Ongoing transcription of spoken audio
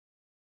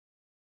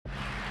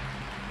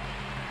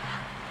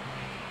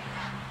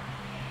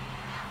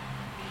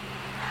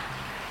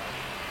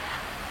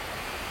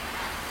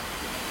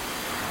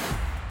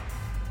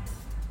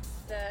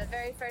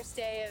very first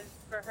day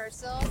of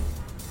rehearsal.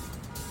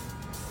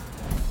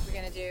 We're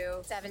gonna do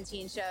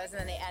 17 shows and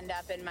then they end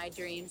up in my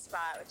dream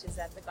spot, which is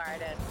at the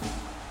Garden.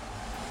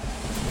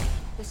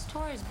 This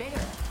tour is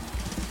bigger.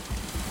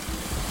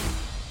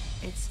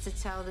 It's to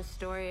tell the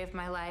story of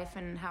my life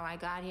and how I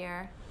got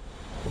here.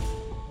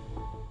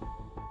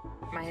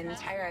 My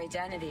entire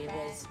identity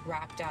was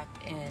wrapped up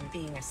in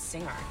being a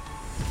singer.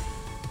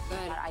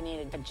 Good. I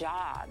needed a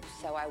job,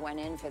 so I went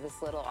in for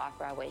this little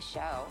off-Broadway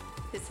show.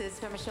 This is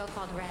from a show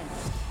called Rent.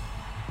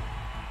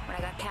 When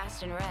I got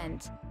cast in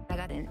Rent, I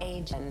got an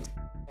agent,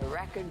 a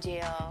record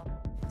deal.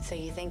 So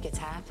you think it's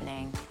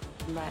happening,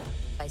 but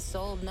I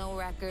sold no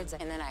records,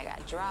 and then I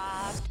got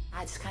dropped.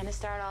 I just kind of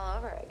start all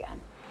over again.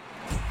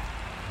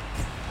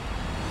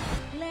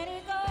 Let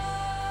it go,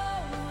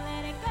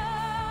 let it go.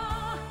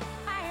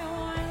 I am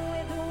one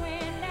with the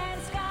wind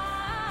and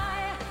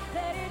sky.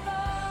 Let it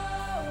go,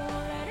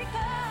 let it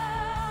go.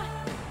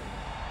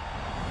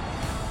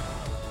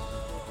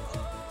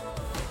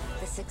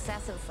 The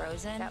success of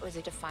Frozen, that was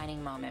a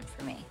defining moment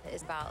for me.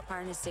 It's about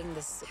harnessing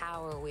this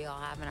power we all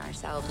have in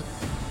ourselves.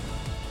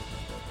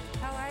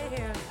 How are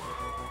you?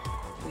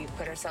 We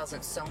put ourselves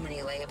in so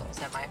many labels.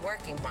 Am I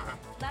working mom?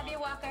 Love you,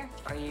 Walker.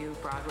 Are you a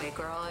Broadway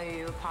girl or are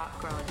you a pop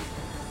girl?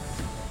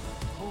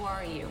 Who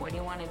are you? What do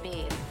you want to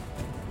be?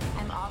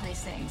 I'm all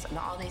these things, and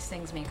all these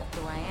things make up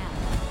who I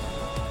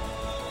am.